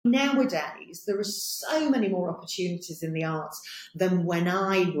Nowadays, there are so many more opportunities in the arts than when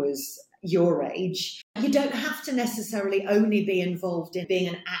I was your age. You don't have to necessarily only be involved in being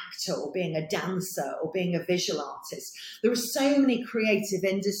an actor or being a dancer or being a visual artist. There are so many creative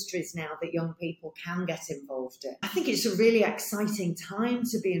industries now that young people can get involved in. I think it's a really exciting time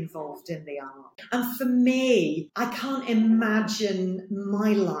to be involved in the art. And for me, I can't imagine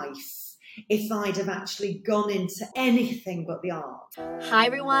my life if I'd have actually gone into anything but the art. Hi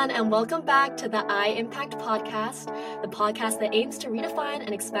everyone, and welcome back to the I Impact Podcast, the podcast that aims to redefine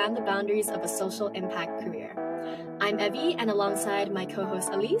and expand the boundaries of a social impact career. I'm Evie, and alongside my co-host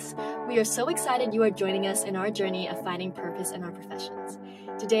Elise, we are so excited you are joining us in our journey of finding purpose in our professions.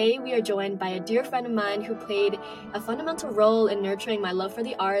 Today, we are joined by a dear friend of mine who played a fundamental role in nurturing my love for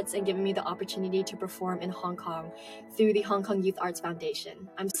the arts and giving me the opportunity to perform in Hong Kong through the Hong Kong Youth Arts Foundation.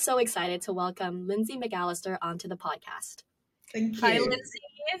 I'm so excited to welcome Lindsey McAlister onto the podcast. Thank you. Hi, Lindsey.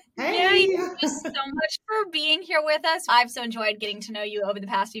 Hey. Yeah, thank you so much for being here with us. I've so enjoyed getting to know you over the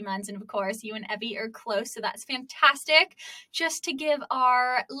past few months. And of course, you and Evie are close, so that's fantastic. Just to give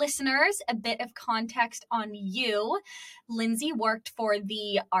our listeners a bit of context on you, Lindsey worked for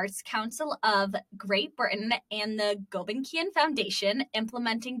the Arts Council of Great Britain and the Gulbenkian Foundation,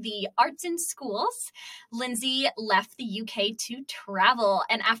 implementing the arts in schools. Lindsey left the UK to travel,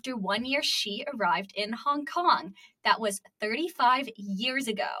 and after 1 year, she arrived in Hong Kong. That was 35 years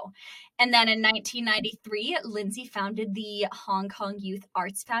ago. And then in 1993, Lindsey founded the Hong Kong Youth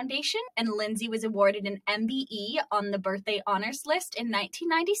Arts Foundation, and Lindsey was awarded an MBE on the Birthday Honors List in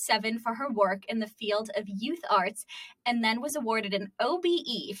 1997 for her work in the field of youth arts, and then was awarded an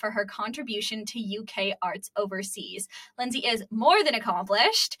OBE for her contribution to UK arts overseas. Lindsey is more than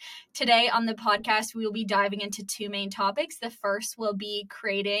accomplished. Today on the podcast, we will be diving into two main topics. The first will be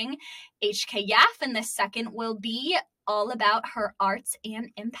creating HKYAF, and the second will be all about her arts and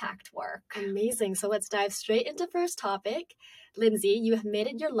impact work. Amazing. So let's dive straight into first topic. Lindsey, you have made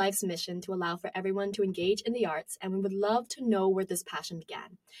it your life's mission to allow for everyone to engage in the arts, and we would love to know where this passion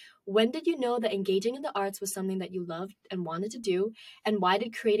began. When did you know that engaging in the arts was something that you loved and wanted to do, and why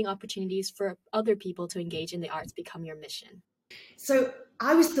did creating opportunities for other people to engage in the arts become your mission? So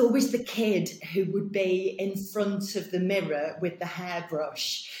I was always the kid who would be in front of the mirror with the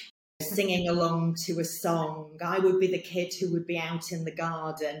hairbrush, singing along to a song. I would be the kid who would be out in the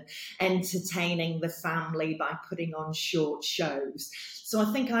garden entertaining the family by putting on short shows. So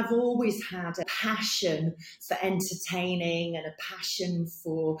I think I've always had a passion for entertaining and a passion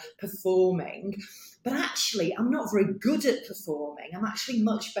for performing. But actually, I'm not very good at performing. I'm actually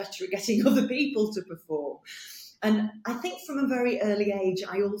much better at getting other people to perform. And I think from a very early age,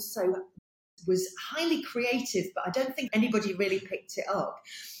 I also was highly creative, but I don't think anybody really picked it up.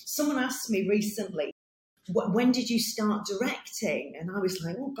 Someone asked me recently, when did you start directing? And I was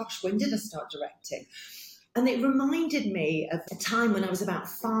like, oh gosh, when did I start directing? And it reminded me of a time when I was about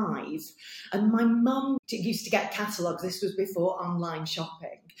 5, and my mum used to get catalogues. This was before online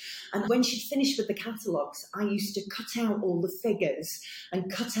shopping. And when she'd finished with the catalogues, I used to cut out all the figures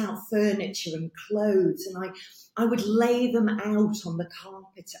and cut out furniture and clothes, and I would lay them out on the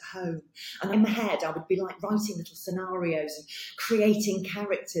carpet at home. And in my head, I would be like writing little scenarios and creating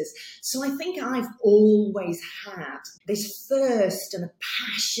characters. So I think I've always had this thirst and a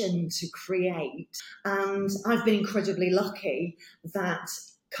passion to create. And I've been incredibly lucky that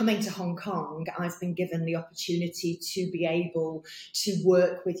coming to Hong Kong, I've been given the opportunity to be able to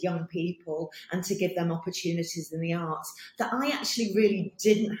work with young people and to give them opportunities in the arts that I actually really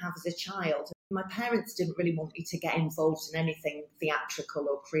didn't have as a child. My parents didn't really want me to get involved in anything theatrical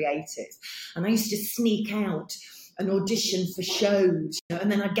or creative. And I used to sneak out an audition for shows,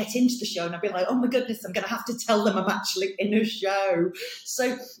 and then I'd get into the show and I'd be like, oh my goodness, I'm going to have to tell them I'm actually in a show.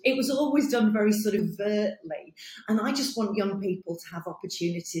 So it was always done very sort of overtly. And I just want young people to have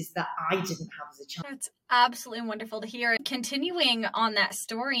opportunities that I didn't have as a child. That's absolutely wonderful to hear. Continuing on that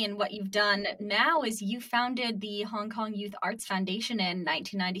story, and what you've done now is you founded the Hong Kong Youth Arts Foundation in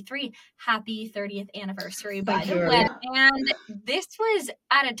 1993. Happy 30th anniversary, by the way. And this was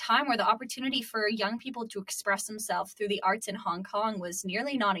at a time where the opportunity for young people to express themselves through the arts in Hong Kong was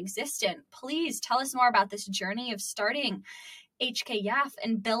nearly non-existent. Please tell us more about this journey of starting HKYAF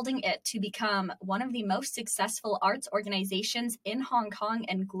and building it to become one of the most successful arts organizations in Hong Kong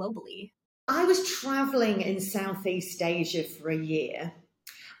and globally. I was traveling in Southeast Asia for a year,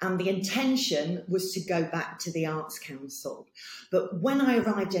 and the intention was to go back to the Arts Council. But when I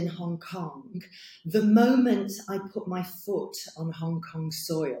arrived in Hong Kong, the moment I put my foot on Hong Kong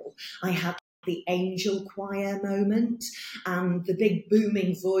soil, I had the angel choir moment and the big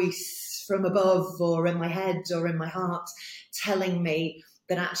booming voice from above or in my head or in my heart telling me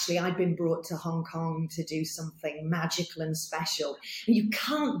that actually I'd been brought to Hong Kong to do something magical and special. And you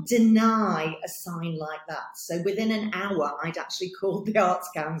can't deny a sign like that. So within an hour, I'd actually called the Arts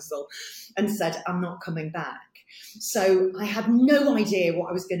Council and said, I'm not coming back. So I had no idea what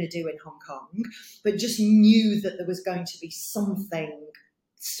I was going to do in Hong Kong, but just knew that there was going to be something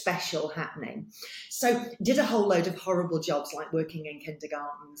special happening. So did a whole load of horrible jobs like working in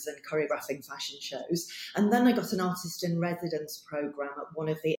kindergartens and choreographing fashion shows. And then I got an artist in residence program at one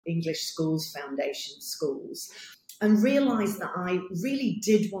of the English Schools Foundation schools and realised that I really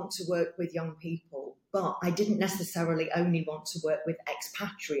did want to work with young people, but I didn't necessarily only want to work with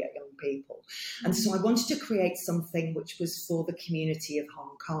expatriate young people. And so I wanted to create something which was for the community of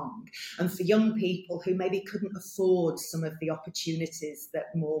Hong Kong and for young people who maybe couldn't afford some of the opportunities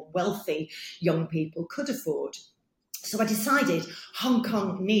that more wealthy young people could afford. So I decided Hong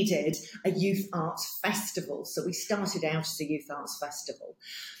Kong needed a youth arts festival. So we started out as a youth arts festival.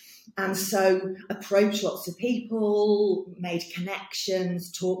 And so approached lots of people, made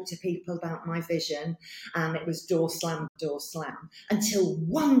connections, talked to people about my vision, and it was door slam, until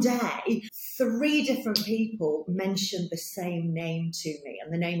one day, 3 different people mentioned the same name to me,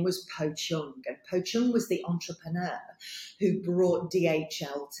 and the name was Po Chung. And Po Chung was the entrepreneur who brought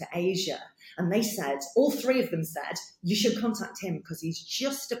DHL to Asia. And they said, all 3 of them said, you should contact him because he's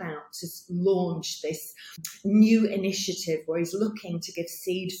just about to launch this new initiative where he's looking to give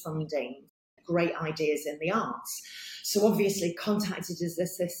seed funding, great ideas in the arts. So obviously contacted his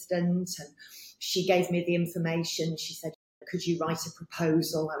assistant and she gave me the information. She said, could you write a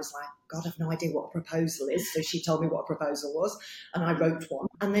proposal? I was like, God, I've no idea what a proposal is. So she told me what a proposal was and I wrote one.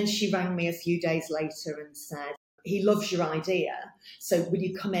 And then she rang me a few days later and said, he loves your idea, so will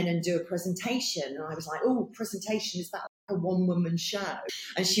you come in and do a presentation? And I was like, oh, presentation, is that like a one-woman show?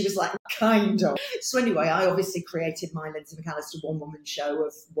 And she was like, kind of. So anyway, I obviously created my Lindsey McAlister one-woman show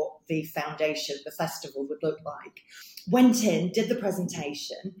of what the foundation, the festival would look like. Went in, did the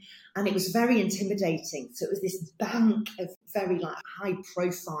presentation, and it was very intimidating. So it was this bank of very like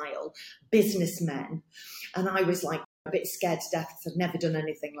high-profile businessmen, and I was like a bit scared to death because I'd never done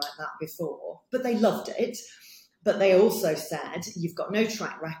anything like that before. But they loved it. But they also said, you've got no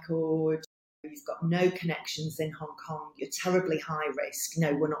track record, you've got no connections in Hong Kong, you're terribly high risk,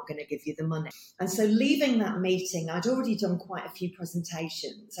 no, we're not going to give you the money. And so leaving that meeting, I'd already done quite a few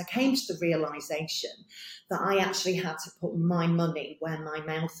presentations. I came to the realisation that I actually had to put my money where my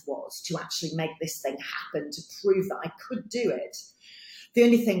mouth was to actually make this thing happen, to prove that I could do it. The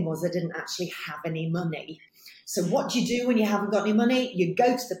only thing was I didn't actually have any money. So what do you do when you haven't got any money? You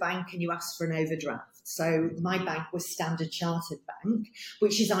go to the bank and you ask for an overdraft. So my bank was Standard Chartered Bank,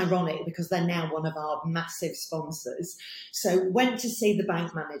 which is ironic because they're now one of our massive sponsors. So went to see the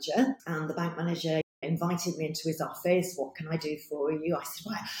bank manager, and the bank manager invited me into his office. What can I do for you? I said,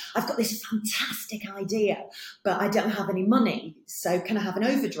 well, I've got this fantastic idea, but I don't have any money. So can I have an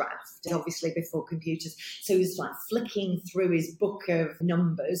overdraft? Obviously before computers. So he was like flicking through his book of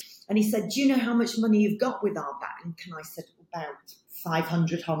numbers. And he said, do you know how much money you've got with our bank? And I said, about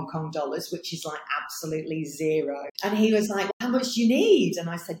 500 Hong Kong dollars, which is like absolutely zero. And he was like, how much do you need? And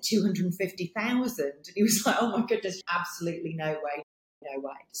I said, 250,000. And he was like, oh my goodness, absolutely no way, no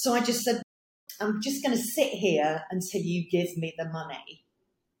way. So I just said, I'm just going to sit here until you give me the money.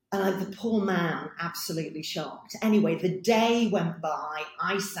 And the poor man, absolutely shocked. Anyway, the day went by.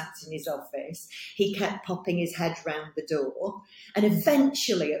 I sat in his office. He kept popping his head round the door. And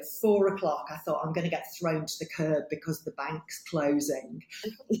eventually at 4:00, I thought, I'm going to get thrown to the curb because the bank's closing.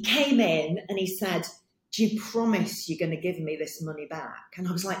 He came in and he said, do you promise you're going to give me this money back? And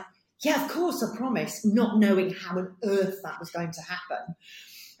I was like, yeah, of course, I promise, not knowing how on earth that was going to happen.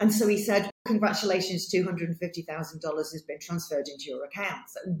 And so he said, congratulations, $250,000 has been transferred into your account.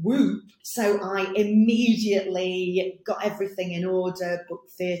 So, whoop. So I immediately got everything in order, booked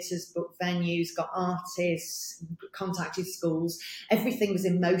theatres, booked venues, got artists, contacted schools. Everything was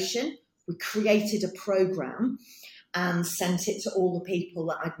in motion. We created a programme and sent it to all the people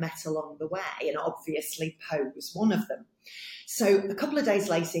that I'd met along the way. And obviously Po was one of them. So a couple of days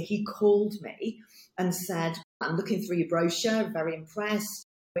later, he called me and said, I'm looking through your brochure, very impressed.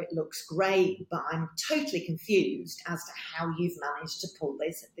 It looks great, but I'm totally confused as to how you've managed to pull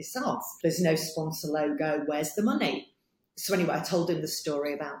this off. There's no sponsor logo. Where's the money? So anyway, I told him the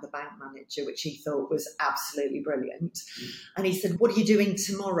story about the bank manager, which he thought was absolutely brilliant. And he said, what are you doing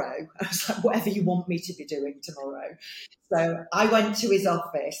tomorrow? I was like, whatever you want me to be doing tomorrow. So I went to his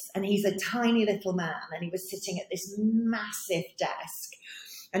office, and he's a tiny little man, and he was sitting at this massive desk.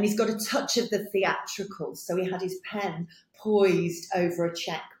 And he's got a touch of the theatrical. So he had his pen poised over a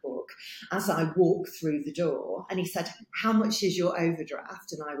checkbook as I walked through the door. And he said, how much is your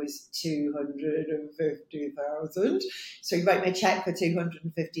overdraft? And I was 250,000. So he wrote me a check for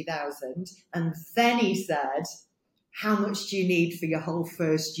 250,000. And then he said, how much do you need for your whole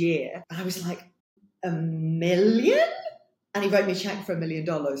first year? And I was like, $1 million? And he wrote me a check for $1 million.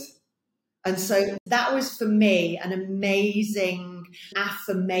 And so that was for me an amazing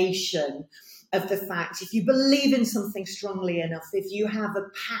affirmation of the fact, if you believe in something strongly enough, if you have a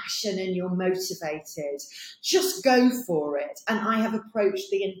passion and you're motivated, just go for it. And I have approached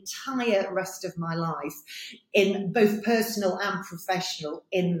the entire rest of my life, in both personal and professional,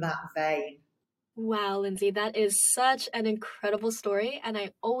 in that vein. Wow, Lindsey, that is such an incredible story, and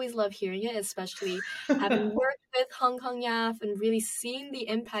I always love hearing it, especially having worked with Hong Kong YAF and really seeing the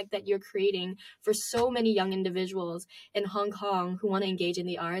impact that you're creating for so many young individuals in Hong Kong who want to engage in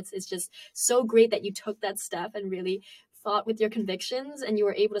the arts. It's just so great that you took that step and really fought with your convictions and you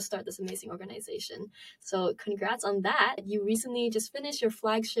were able to start this amazing organization. So congrats on that. You recently just finished your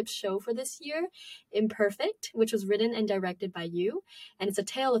flagship show for this year, Imperfect, which was written and directed by you. And it's a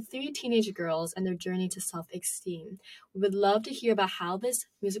tale of 3 teenage girls and their journey to self-esteem. We would love to hear about how this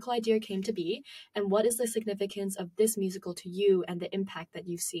musical idea came to be and what is the significance of this musical to you and the impact that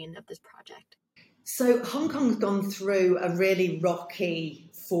you've seen of this project. So Hong Kong's gone through a really rocky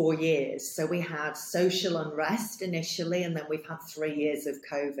 4 years. So we had social unrest initially, and then we've had 3 years of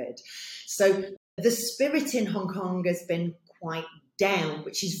COVID. So the spirit in Hong Kong has been quite down,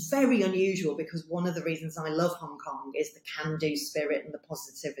 which is very unusual because one of the reasons I love Hong Kong is the can-do spirit and the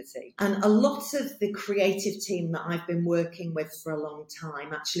positivity. And a lot of the creative team that I've been working with for a long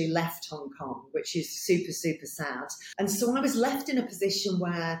time actually left Hong Kong, which is super, super sad. And so I was left in a position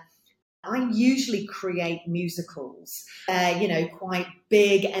where I usually create musicals, quite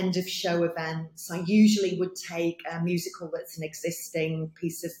big end of show events. I usually would take a musical that's an existing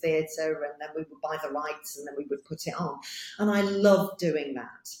piece of theatre and then we would buy the rights and then we would put it on. And I love doing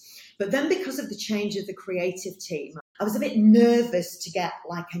that. But then because of the change of the creative team, I was a bit nervous to get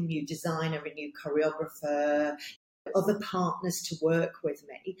like a new designer, a new choreographer, other partners to work with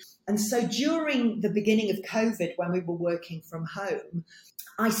me. And so during the beginning of COVID, when we were working from home,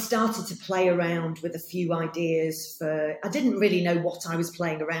 I started to play around with a few ideas I didn't really know what I was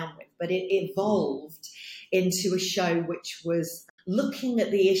playing around with, but it evolved into a show which was looking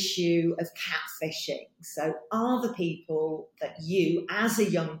at the issue of catfishing. So are the people that you, as a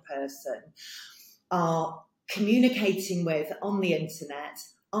young person, are communicating with on the internet,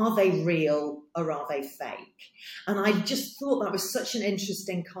 are they real or are they fake? And I just thought that was such an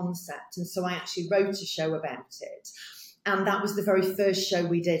interesting concept. And so I actually wrote a show about it. And that was the very first show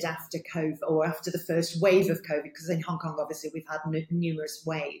we did after COVID, or after the first wave of COVID, because in Hong Kong, obviously, we've had numerous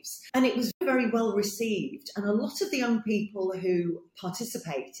waves. And it was very well received. And a lot of the young people who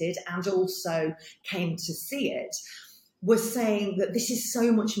participated and also came to see it were saying that this is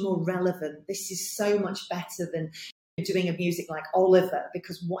so much more relevant. This is so much better than doing a music like Oliver,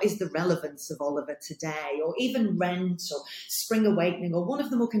 because what is the relevance of Oliver today? Or even Rent or Spring Awakening or one of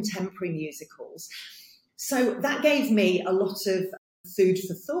the more contemporary musicals. So that gave me a lot of food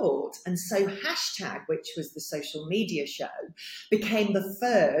for thought. And so Hashtag, which was the social media show, became the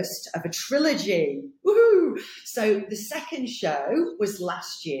first of a trilogy. Woohoo! So the second show was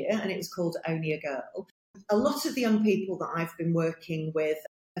last year and it was called Only a Girl. A lot of the young people that I've been working with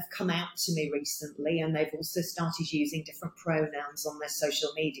have come out to me recently, and they've also started using different pronouns on their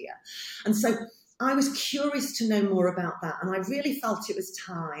social media. And so I was curious to know more about that, and I really felt it was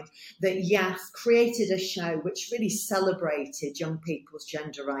time that YAF created a show which really celebrated young people's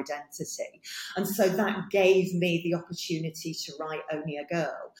gender identity. And so that gave me the opportunity to write Only a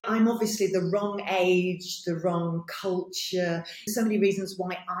Girl. I'm obviously the wrong age, the wrong culture, so many reasons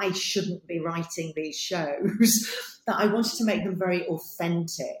why I shouldn't be writing these shows, that I wanted to make them very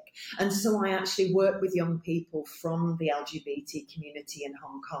authentic. And so I actually worked with young people from the LGBT community in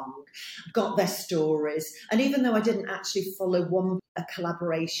Hong Kong, got their stories. And even though I didn't actually follow a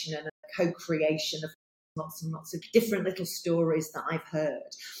collaboration and a co-creation of lots and lots of different little stories that I've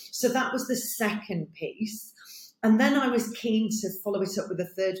heard. So that was the second piece. And then I was keen to follow it up with a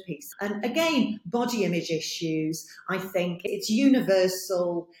third piece. And again, body image issues, I think it's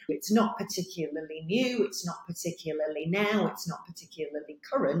universal. It's not particularly new. It's not particularly now. It's not particularly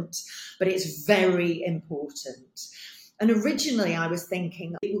current, but it's very important. And originally I was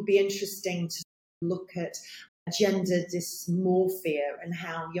thinking it would be interesting to look at gender dysmorphia and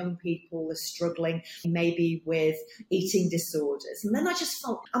how young people are struggling maybe with eating disorders. And then I just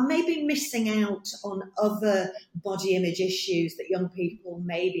felt I'm maybe missing out on other body image issues that young people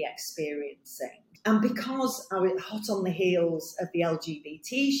may be experiencing. And because I was hot on the heels of the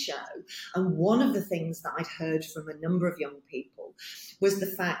LGBT show, and one of the things that I'd heard from a number of young people was the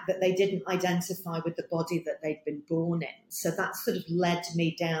fact that they didn't identify with the body that they'd been born in. So that sort of led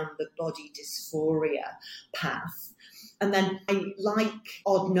me down the body dysphoria path. And then I like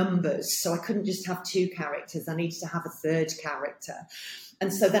odd numbers, so I couldn't just have two characters. I needed to have a third character.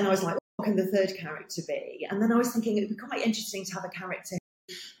 And so then I was like, what can the third character be? And then I was thinking it would be quite interesting to have a character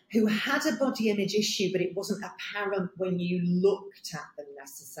who had a body image issue, but it wasn't apparent when you looked at them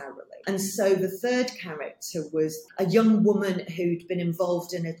necessarily. And so the third character was a young woman who'd been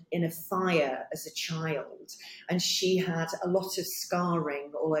involved in a fire as a child, and she had a lot of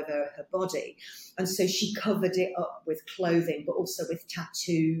scarring all over her body. And so she covered it up with clothing, but also with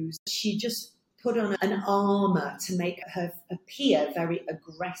tattoos. She just put on an armour to make her appear very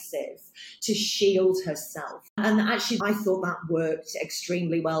aggressive, to shield herself. And actually, I thought that worked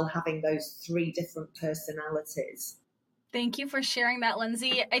extremely well, having those three different personalities. Thank you for sharing that,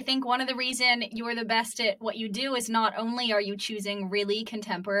 Lindsey. I think one of the reasons you're the best at what you do is not only are you choosing really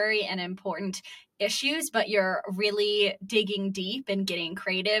contemporary and important issues, but you're really digging deep and getting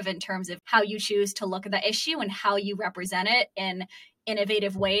creative in terms of how you choose to look at the issue and how you represent it in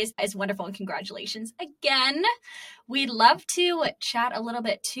innovative ways. Is wonderful, and congratulations again. We'd love to chat a little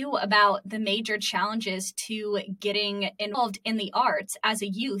bit too about the major challenges to getting involved in the arts as a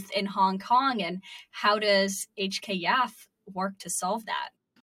youth in Hong Kong, and how does HKYAF work to solve that?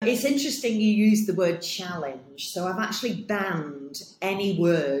 It's interesting you use the word challenge. So I've actually banned any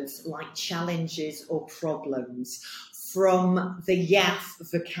words like challenges or problems from the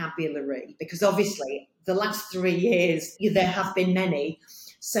YAF vocabulary, because obviously the last 3 years there have been many.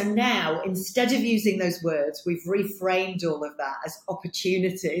 So now, instead of using those words, we've reframed all of that as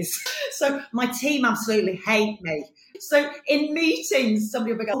opportunities. So my team absolutely hate me. So in meetings,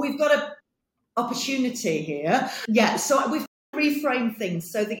 somebody will go, we've got an opportunity here. Yeah, so we've reframed things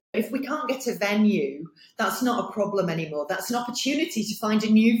so that if we can't get a venue, that's not a problem anymore. That's an opportunity to find a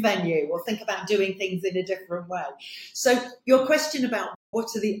new venue or think about doing things in a different way. So your question about what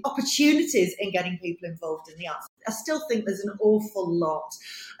are the opportunities in getting people involved in the arts, I still think there's an awful lot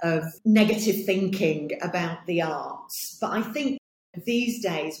of negative thinking about the arts. But I think these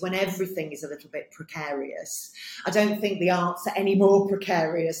days, when everything is a little bit precarious, I don't think the arts are any more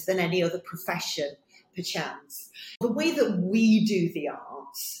precarious than any other profession, perchance. The way that we do the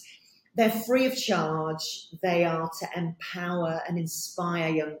arts, they're free of charge. They are to empower and inspire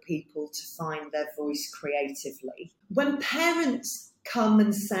young people to find their voice creatively. When parents come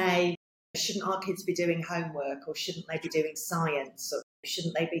and say, shouldn't our kids be doing homework, or shouldn't they be doing science, or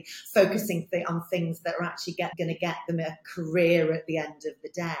shouldn't they be focusing on things that are actually going to get them a career at the end of the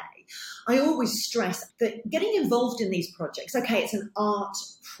day? I always stress that getting involved in these projects, okay, it's an art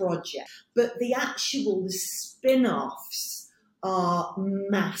project, but the spin-offs are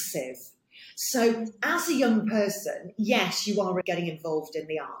massive. So as a young person, yes, you are getting involved in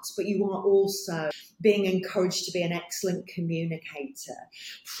the arts, but you are also being encouraged to be an excellent communicator,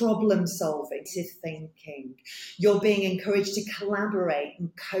 problem solving, thinking. You're being encouraged to collaborate and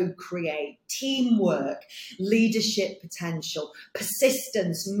co-create, teamwork, leadership potential,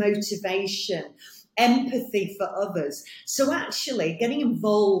 persistence, motivation, empathy for others. So actually getting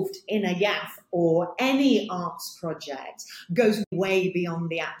involved in a YAF or any arts project goes way beyond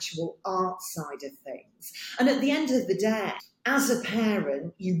the actual art side of things. And at the end of the day, as a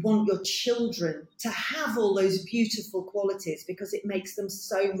parent, you want your children to have all those beautiful qualities because it makes them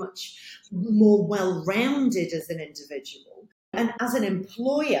so much more well-rounded as an individual. And as an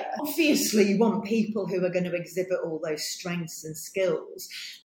employer, obviously you want people who are going to exhibit all those strengths and skills.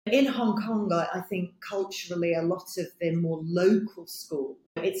 In Hong Kong, I think culturally a lot of the more local school,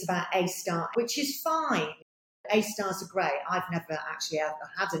 it's about A-star, which is fine. A-stars are great. I've never actually ever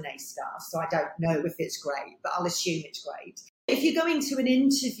had an A-star, so I don't know if it's great, but I'll assume it's great. If you go into an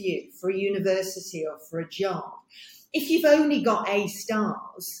interview for a university or for a job, if you've only got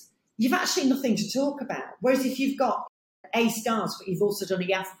A-stars, you've actually nothing to talk about. Whereas if you've got A-stars, but you've also done a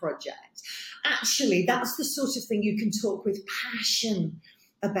YAF project, actually that's the sort of thing you can talk with passion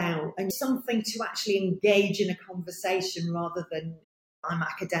about and something to actually engage in a conversation rather than I'm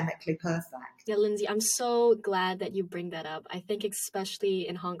academically perfect. Yeah, Lindsey, I'm so glad that you bring that up. I think especially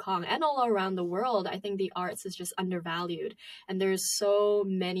in Hong Kong and all around the world, I think the arts is just undervalued. And there's so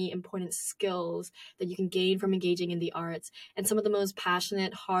many important skills that you can gain from engaging in the arts. And some of the most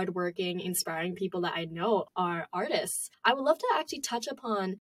passionate, hardworking, inspiring people that I know are artists. I would love to actually touch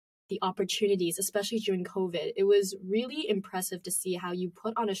upon the opportunities, especially during COVID. It was really impressive to see how you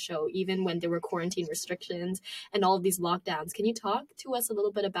put on a show, even when there were quarantine restrictions and all of these lockdowns. Can you talk to us a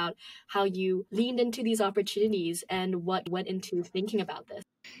little bit about how you leaned into these opportunities and what went into thinking about this?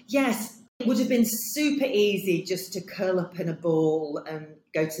 Yes, it would have been super easy just to curl up in a ball and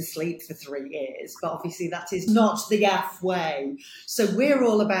go to sleep for 3 years, but obviously that is not the F way. So we're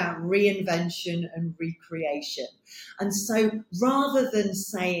all about reinvention and recreation. And so rather than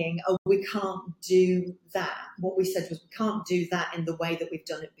saying, oh, we can't do that, what we said was we can't do that in the way that we've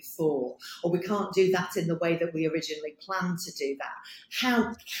done it before, or we can't do that in the way that we originally planned to do that.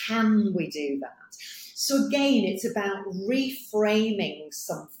 How can we do that? So again, it's about reframing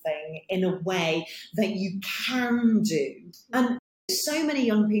something in a way that you can do. And so many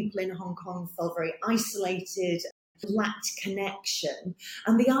young people in Hong Kong felt very isolated, lacked connection.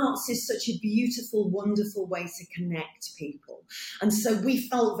 And the arts is such a beautiful, wonderful way to connect people. And so we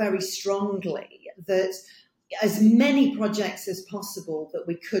felt very strongly that as many projects as possible that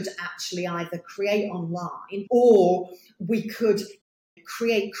we could actually either create online or we could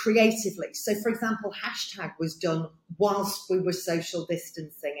create creatively. So, for example, hashtag was done whilst we were social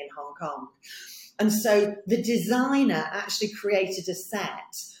distancing in Hong Kong. And so the designer actually created a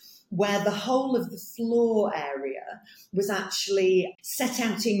set where the whole of the floor area was actually set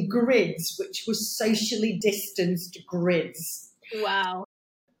out in grids, which was socially distanced grids. Wow.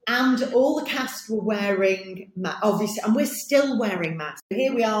 And all the cast were wearing masks, obviously, and we're still wearing masks.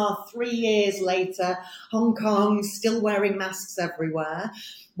 Here we are 3 years later, Hong Kong, still wearing masks everywhere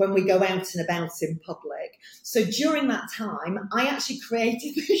when we go out and about in public. So during that time, I actually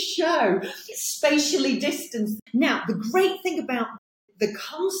created a show, spatially distanced. Now, the great thing about the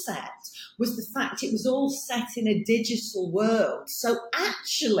concept was the fact it was all set in a digital world. So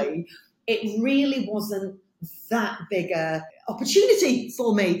actually, it really wasn't that big a opportunity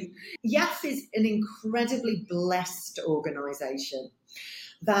for me. YAF is an incredibly blessed organisation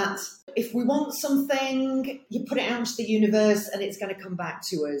that if we want something, you put it out to the universe and it's going to come back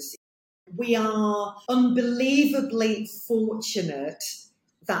to us. We are unbelievably fortunate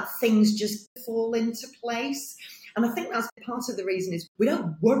that things just fall into place. And I think that's part of the reason is we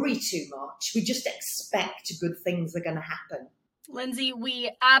don't worry too much. We just expect good things are going to happen. Lindsey,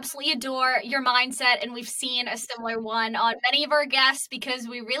 we absolutely adore your mindset, and we've seen a similar one on many of our guests because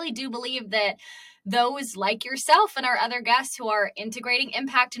we really do believe that those like yourself and our other guests who are integrating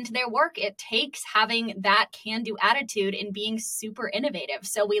impact into their work, it takes having that can-do attitude and being super innovative.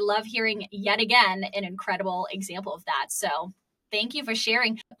 So we love hearing yet again an incredible example of that. So thank you for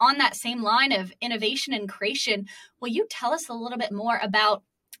sharing. On that same line of innovation and creation, will you tell us a little bit more about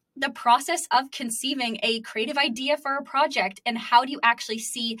the process of conceiving a creative idea for a project, and how do you actually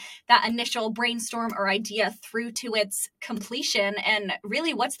see that initial brainstorm or idea through to its completion, and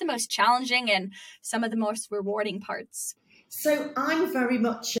really what's the most challenging and some of the most rewarding parts? So I'm very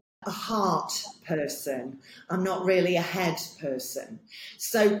much a heart person. I'm not really a head person.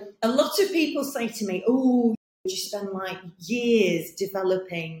 So a lot of people say to me, oh, you spend like years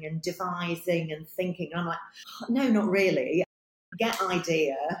developing and devising and thinking. I'm like, no, not really. Get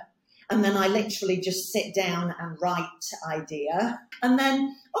idea, and then I literally just sit down and write idea, and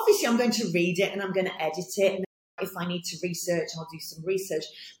then obviously I'm going to read it and I'm going to edit it, and if I need to research, I'll do some research,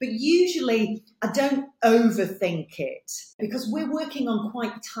 but usually I don't overthink it because we're working on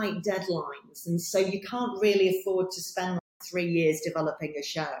quite tight deadlines, and so you can't really afford to spend 3 years developing a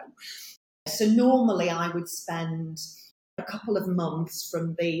show. So normally I would spend a couple of months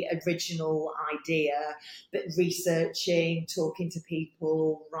from the original idea, but researching, talking to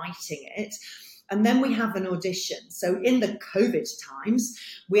people, writing it. And then we have an audition. So in the COVID times,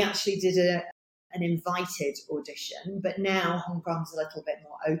 we actually did an invited audition, but now Hong Kong's a little bit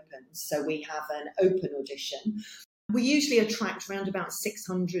more open. So we have an open audition. We usually attract around about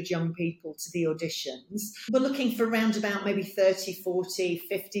 600 young people to the auditions. We're looking for around about maybe 30, 40,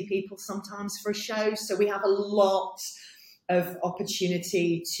 50 people sometimes for a show. So we have a lot of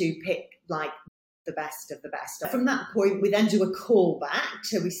opportunity to pick like the best of the best. From that point, we then do a call back.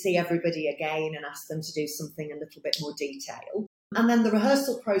 So we see everybody again and ask them to do something a little bit more detailed. And then the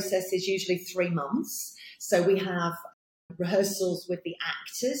rehearsal process is usually 3 months. So we have rehearsals with the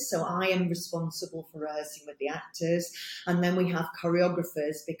actors. So I am responsible for rehearsing with the actors. And then we have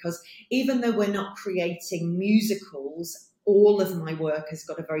choreographers, because even though we're not creating musicals, all of my work has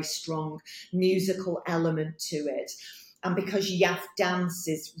got a very strong musical element to it. And because YAF dance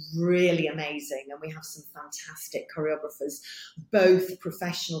is really amazing, and we have some fantastic choreographers, both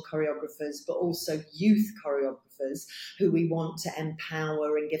professional choreographers, but also youth choreographers. photographers who we want to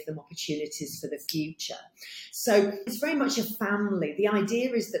empower and give them opportunities for the future. So it's very much a family. The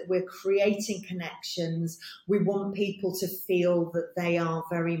idea is that we're creating connections. We want people to feel that they are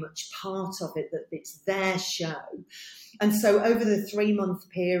very much part of it, that it's their show. And so over the 3-month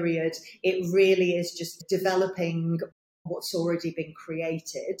period, it really is just developing what's already been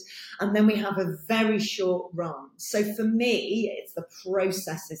created. And then we have a very short run. So for me, it's the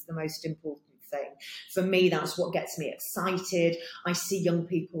process is the most important thing. For me, that's what gets me excited. I see young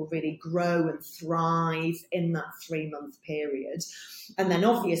people really grow and thrive in that 3-month period. And then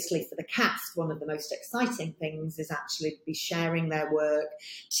obviously for the cast, one of the most exciting things is actually to be sharing their work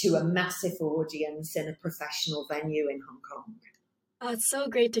to a massive audience in a professional venue in Hong Kong. Oh, it's so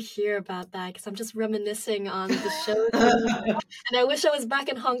great to hear about that because I'm just reminiscing on the shows. And I wish I was back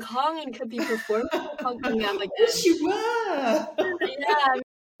in Hong Kong and could be performing in Hong Kong again. Wish you were. Yeah,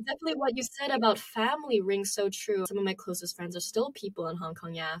 definitely what you said about family rings so true. Some of my closest friends are still people in Hong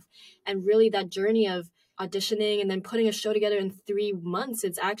Kong YAF. And really that journey of auditioning and then putting a show together in 3 months,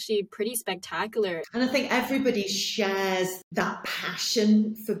 it's actually pretty spectacular. And I think everybody shares that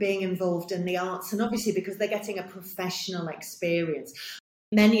passion for being involved in the arts. And obviously because they're getting a professional experience.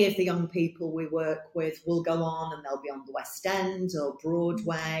 Many of the young people we work with will go on and they'll be on the West End or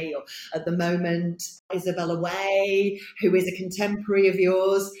Broadway, or at the moment, Isabella Way, who is a contemporary of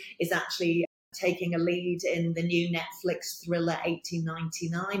yours, is actually taking a lead in the new Netflix thriller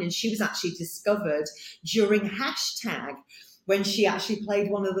 1899. And she was actually discovered during hashtag when she actually played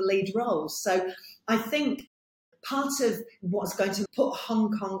one of the lead roles. So I think part of what's going to put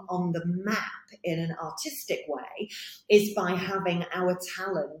Hong Kong on the map in an artistic way is by having our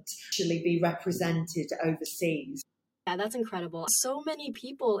talent actually be represented overseas. Yeah, that's incredible. So many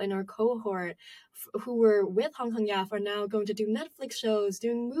people in our cohort who were with Hong Kong YAF are now going to do Netflix shows,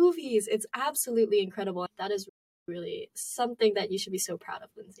 doing movies. It's absolutely incredible. That is really something that you should be so proud of,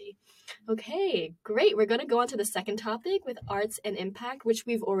 Lindsey. Okay, great. We're going to go on to the second topic with arts and impact, which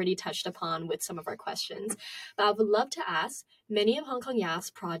we've already touched upon with some of our questions. But I would love to ask, many of Hong Kong YAF's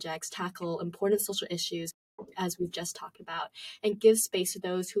projects tackle important social issues, as we've just talked about, and give space to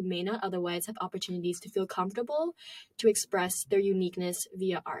those who may not otherwise have opportunities to feel comfortable to express their uniqueness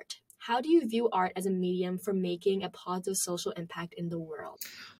via art. How do you view art as a medium for making a positive social impact in the world?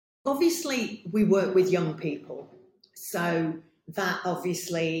 Obviously, we work with young people, so that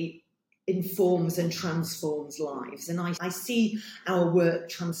obviously informs and transforms lives. And I see our work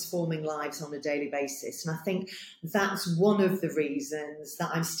transforming lives on a daily basis. And I think that's one of the reasons that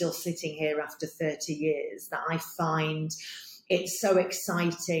I'm still sitting here after 30 years, that I find it's so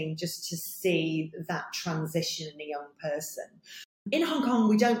exciting just to see that transition in a young person. In Hong Kong,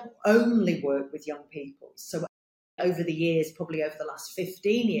 we don't only work with young people. So over the years, probably over the last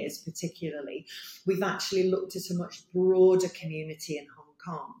 15 years particularly, we've actually looked at a much broader community in Hong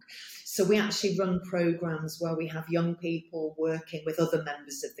Kong. So we actually run programs where we have young people working with other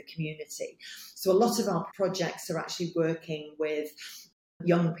members of the community. So a lot of our projects are actually working with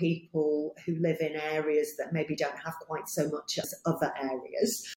young people who live in areas that maybe don't have quite so much as other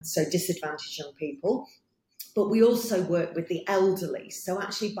areas, so disadvantaged young people. But we also work with the elderly. So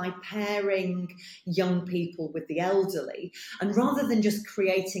actually by pairing young people with the elderly, and rather than just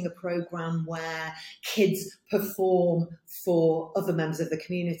creating a program where kids perform for other members of the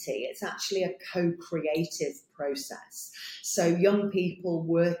community, it's actually a co-creative process. So young people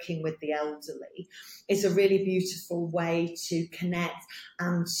working with the elderly is a really beautiful way to connect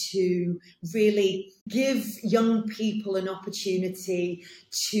and to really give young people an opportunity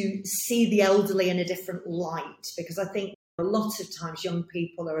to see the elderly in a different light, because I think a lot of times young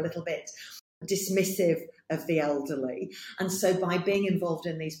people are a little bit dismissive of the elderly. And so by being involved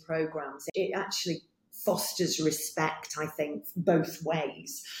in these programs, it actually fosters respect, I think, both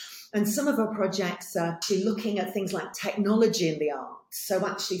ways. And some of our projects are actually looking at things like technology in the arts. So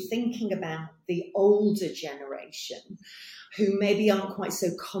actually thinking about the older generation who maybe aren't quite so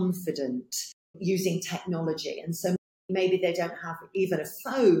confident using technology. And so maybe they don't have even a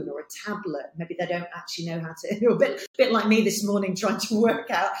phone or a tablet. Maybe they don't actually know how to, a bit like me this morning trying to work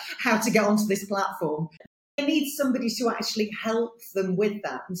out how to get onto this platform. They need somebody to actually help them with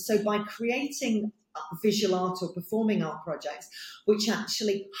that. And so by creating visual art or performing art projects which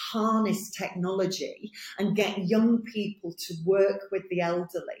actually harness technology and get young people to work with the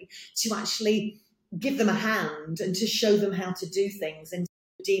elderly, to actually give them a hand and to show them how to do things and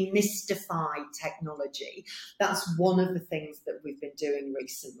demystify technology. That's one of the things that we've been doing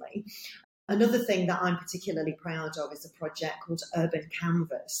recently. Another thing that I'm particularly proud of is a project called Urban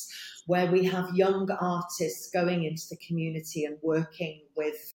Canvas, where we have young artists going into the community and working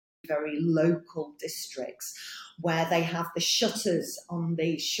with very local districts where they have the shutters on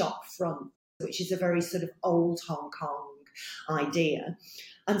the shop front, which is a very sort of old Hong Kong idea.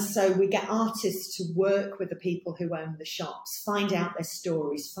 And so we get artists to work with the people who own the shops, find out their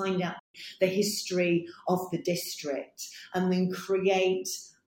stories, find out the history of the district, and then create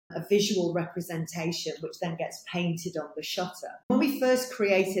a visual representation which then gets painted on the shutter. When we first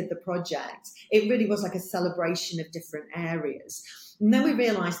created the project, it really was like a celebration of different areas. And then we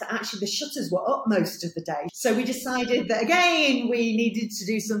realised that actually the shutters were up most of the day. So we decided that, again, we needed to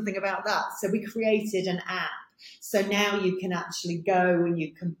do something about that. So we created an app. So now you can actually go and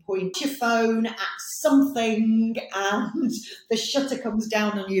you can point your phone at something and the shutter comes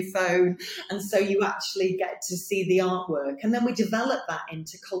down on your phone. And so you actually get to see the artwork. And then we developed that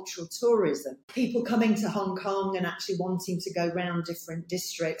into cultural tourism. People coming to Hong Kong and actually wanting to go around different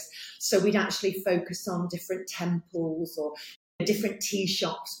districts. So we'd actually focus on different temples or different tea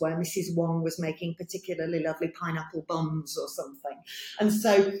shops where Mrs. Wong was making particularly lovely pineapple buns or something. And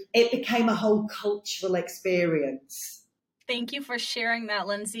so it became a whole cultural experience. Thank you for sharing that,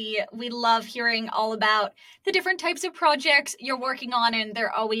 Lindsey. We love hearing all about the different types of projects you're working on, and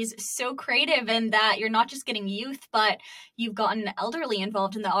they're always so creative in that you're not just getting youth, but you've gotten elderly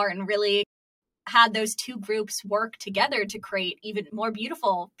involved in the art and really had those two groups work together to create even more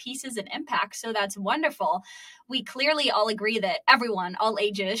beautiful pieces and impact. So that's wonderful. We clearly all agree that everyone, all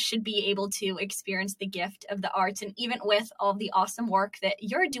ages, should be able to experience the gift of the arts. And even with all the awesome work that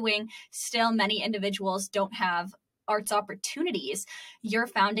you're doing, still many individuals don't have arts opportunities. Your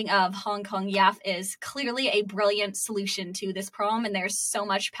founding of Hong Kong YAF is clearly a brilliant solution to this problem, and there's so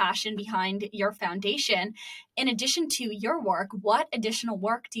much passion behind your foundation. In addition to your work, what additional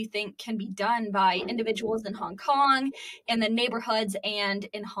work do you think can be done by individuals in Hong Kong, in the neighborhoods, and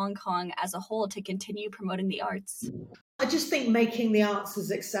in Hong Kong as a whole to continue promoting the arts? I just think making the arts as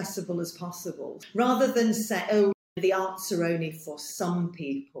accessible as possible, rather than say, oh, the arts are only for some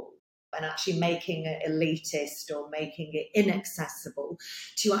people, and actually making it elitist or making it inaccessible,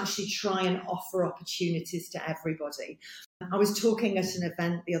 to actually try and offer opportunities to everybody. I was talking at an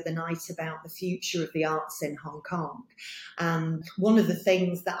event the other night about the future of the arts in Hong Kong. And one of the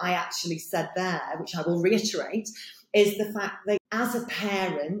things that I actually said there, which I will reiterate, is the fact that as a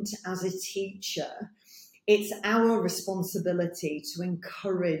parent, as a teacher, it's our responsibility to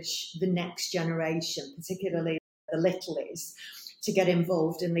encourage the next generation, particularly the littlies, to get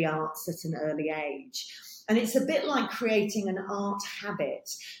involved in the arts at an early age. And it's a bit like creating an art habit.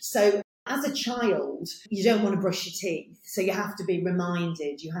 So as a child, you don't want to brush your teeth. So you have to be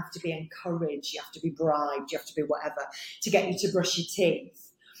reminded, you have to be encouraged, you have to be bribed, you have to be whatever to get you to brush your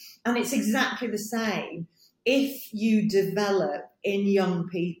teeth. And it's exactly the same. If you develop in young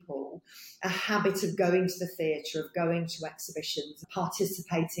people a habit of going to the theatre, of going to exhibitions,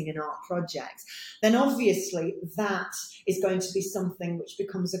 participating in art projects, then obviously that is going to be something which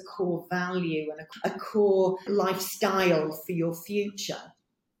becomes a core value and a core lifestyle for your future.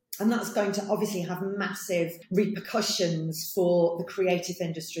 And that's going to obviously have massive repercussions for the creative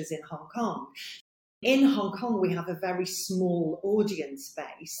industries in Hong Kong. In Hong Kong, we have a very small audience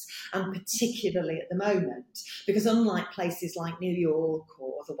base, and particularly at the moment, because unlike places like New York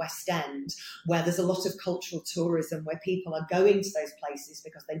or the West End, where there's a lot of cultural tourism, where people are going to those places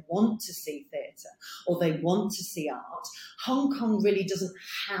because they want to see theatre or they want to see art, Hong Kong really doesn't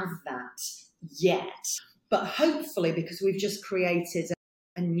have that yet. But hopefully, because we've just created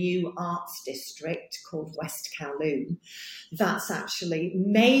a new arts district called West Kowloon, that's actually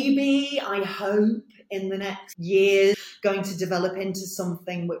maybe, I hope, in the next year going to develop into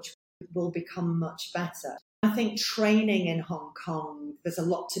something which will become much better. I think training in Hong Kong, there's a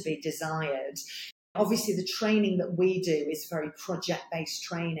lot to be desired. Obviously, the training that we do is very project-based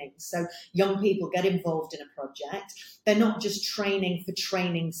training. So young people get involved in a project. They're not just training for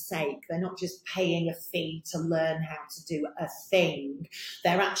training's sake. They're not just paying a fee to learn how to do a thing.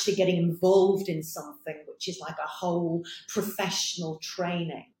 They're actually getting involved in something which is like a whole professional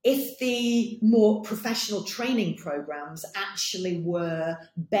training. If the more professional training programs actually were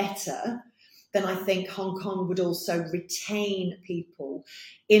better, then I think Hong Kong would also retain people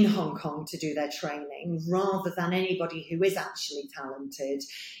in Hong Kong to do their training, rather than anybody who is actually talented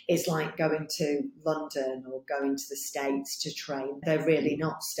is like going to London or going to the States to train. They're really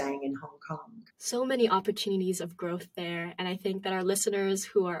not staying in Hong Kong. So many opportunities of growth there. And I think that our listeners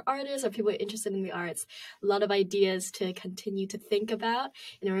who are artists or people interested in the arts, a lot of ideas to continue to think about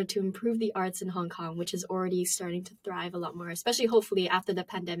in order to improve the arts in Hong Kong, which is already starting to thrive a lot more, especially hopefully after the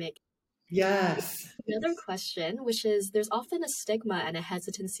pandemic. Yes. Another question, which is there's often a stigma and a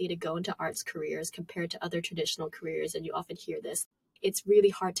hesitancy to go into arts careers compared to other traditional careers, and you often hear this. it's really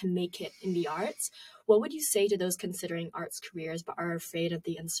hard to make it in the arts. What would you say to those considering arts careers but are afraid of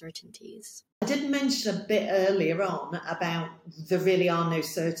the uncertainties? I did mention a bit earlier on about there really are no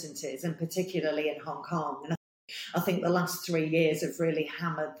certainties, and particularly in Hong Kong. And I think the last 3 years have really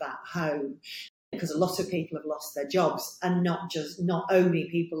hammered that home, because a lot of people have lost their jobs, and not only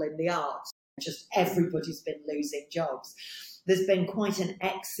people in the arts, just everybody's been losing jobs. There's been quite an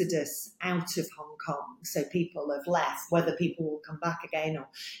exodus out of Hong Kong. So people have left, whether people will come back again or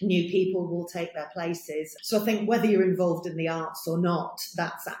new people will take their places. So I think whether you're involved in the arts or not,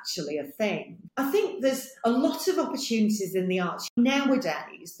 that's actually a thing. I think there's a lot of opportunities in the arts.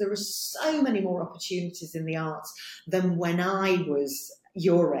 Nowadays, there are so many more opportunities in the arts than when I was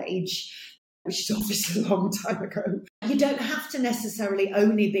your age, which is obviously a long time ago. You don't have to necessarily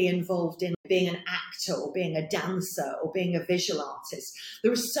only be involved in being an actor or being a dancer or being a visual artist.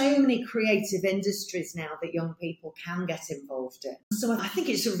 There are so many creative industries now that young people can get involved in. So I think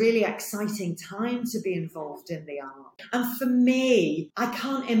it's a really exciting time to be involved in the art. And for me, I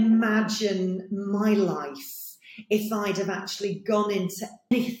can't imagine my life if I'd have actually gone into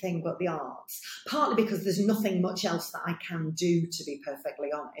anything but the arts, partly because there's nothing much else that I can do, to be perfectly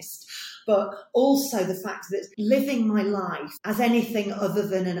honest, but also the fact that living my life as anything other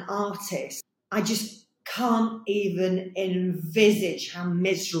than an artist, I just can't even envisage how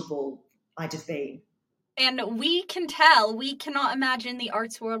miserable I'd have been. And we can tell, we cannot imagine the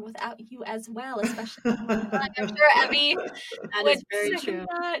arts world without you as well, especially. I'm sure Evie That is very true.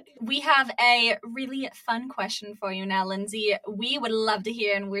 That. We have a really fun question for you now, Lindsey. We would love to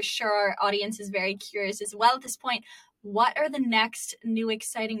hear, and we're sure our audience is very curious as well at this point. What are the next new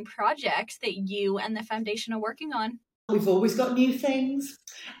exciting projects that you and the foundation are working on? We've always got new things.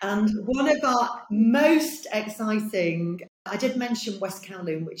 And one of our most exciting, I did mention West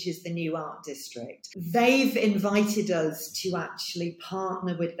Kowloon, which is the new art district. They've invited us to actually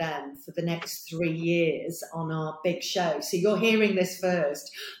partner with them for the next 3 years on our big show. So you're hearing this first,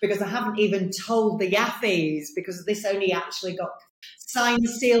 because I haven't even told the Yaffies, because this only actually got signed,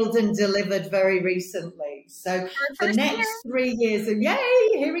 sealed and delivered very recently. So the next 3 years, and yay,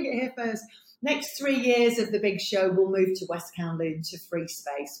 hearing it here first. Next 3 years of the big show, we'll move to West Kowloon to free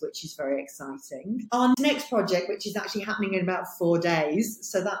space, which is very exciting. Our next project, which is actually happening in about 4 days,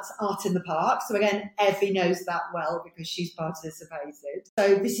 so that's Art in the Park. So again, Evie knows that well because she's participated.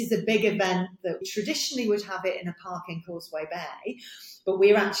 So this is a big event that we traditionally would have it in a park in Causeway Bay. But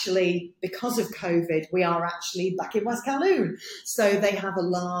we're actually, because of COVID, we are actually back in West Kowloon. So they have a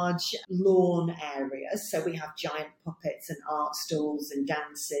large lawn area. So we have giant puppets and art stalls and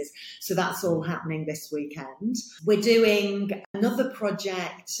dances. So that's all happening this weekend. We're doing another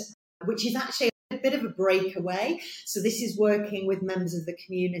project, which is actually a bit of a breakaway. So this is working with members of the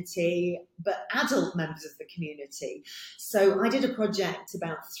community, but adult members of the community. So I did a project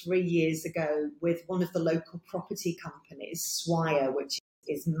about 3 years ago with one of the local property companies, Swire, which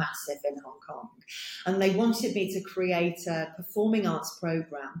is massive in Hong Kong. And they wanted me to create a performing arts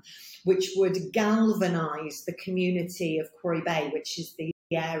program which would galvanise the community of Quarry Bay, which is the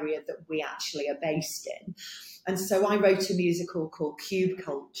area that we actually are based in. And so I wrote a musical called Cube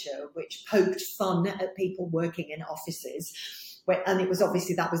Culture, which poked fun at people working in offices. And it was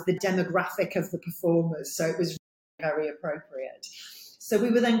obviously, that was the demographic of the performers. So it was very appropriate. So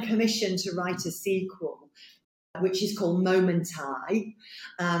we were then commissioned to write a sequel, which is called Momentai.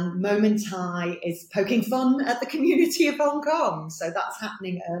 Momentai is poking fun at the community of Hong Kong. So that's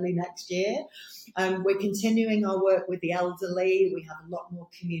happening early next year. We're continuing our work with the elderly. We have a lot more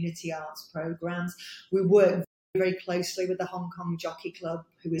community arts programs. We work very closely with the Hong Kong Jockey Club,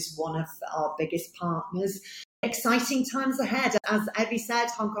 who is one of our biggest partners. Exciting times ahead. As Evie said,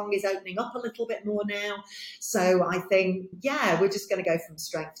 Hong Kong is opening up a little bit more now. So I think, we're just going to go from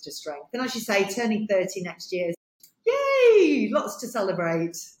strength to strength. And as you say, turning 30 next year, yay, lots to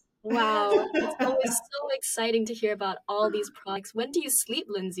celebrate. Wow, it's always so exciting to hear about all these projects. When do you sleep,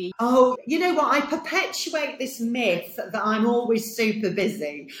 Lindsey? Oh, you know what? I perpetuate this myth that I'm always super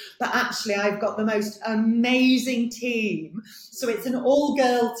busy, but actually I've got the most amazing team. So it's an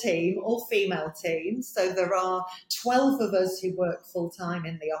all-girl team, all-female team. So there are 12 of us who work full-time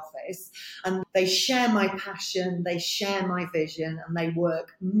in the office, and they share my passion, they share my vision, and they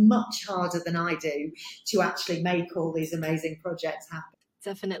work much harder than I do to actually make all these amazing projects happen.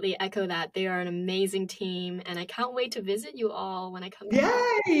 Definitely echo that. They are an amazing team, and I can't wait to visit you all when I come back.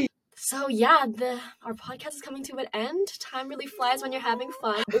 Yay! So yeah, our podcast is coming to an end. Time really flies when you're having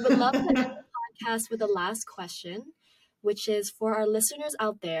fun. We would love to end the podcast with the last question, which is, for our listeners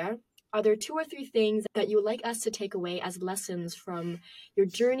out there, are there 2 or 3 things that you would like us to take away as lessons from your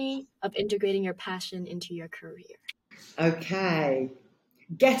journey of integrating your passion into your career? Okay.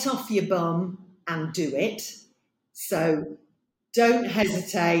 Get off your bum and do it. So don't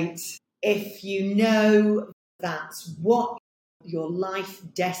hesitate. If you know that's what your life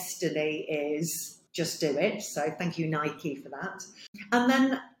destiny is, just do it. So thank you, Nike, for that. And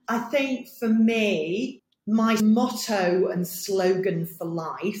then I think for me, my motto and slogan for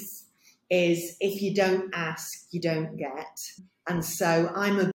life is if you don't ask, you don't get. And so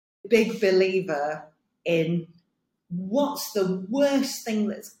I'm a big believer in what's the worst thing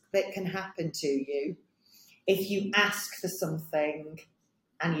that can happen to you if you ask for something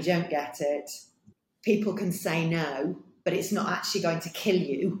and you don't get it. People can say no, but it's not actually going to kill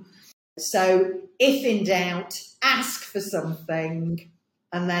you. So if in doubt, ask for something.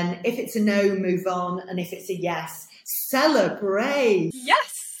 And then if it's a no, move on. And if it's a yes, celebrate.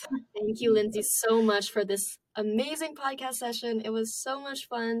 Yes. Thank you, Lindsey, so much for this amazing podcast session. It was so much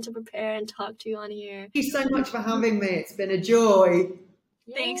fun to prepare and talk to you on here. Thank you so much for having me. It's been a joy.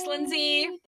 Thanks, Lindsey.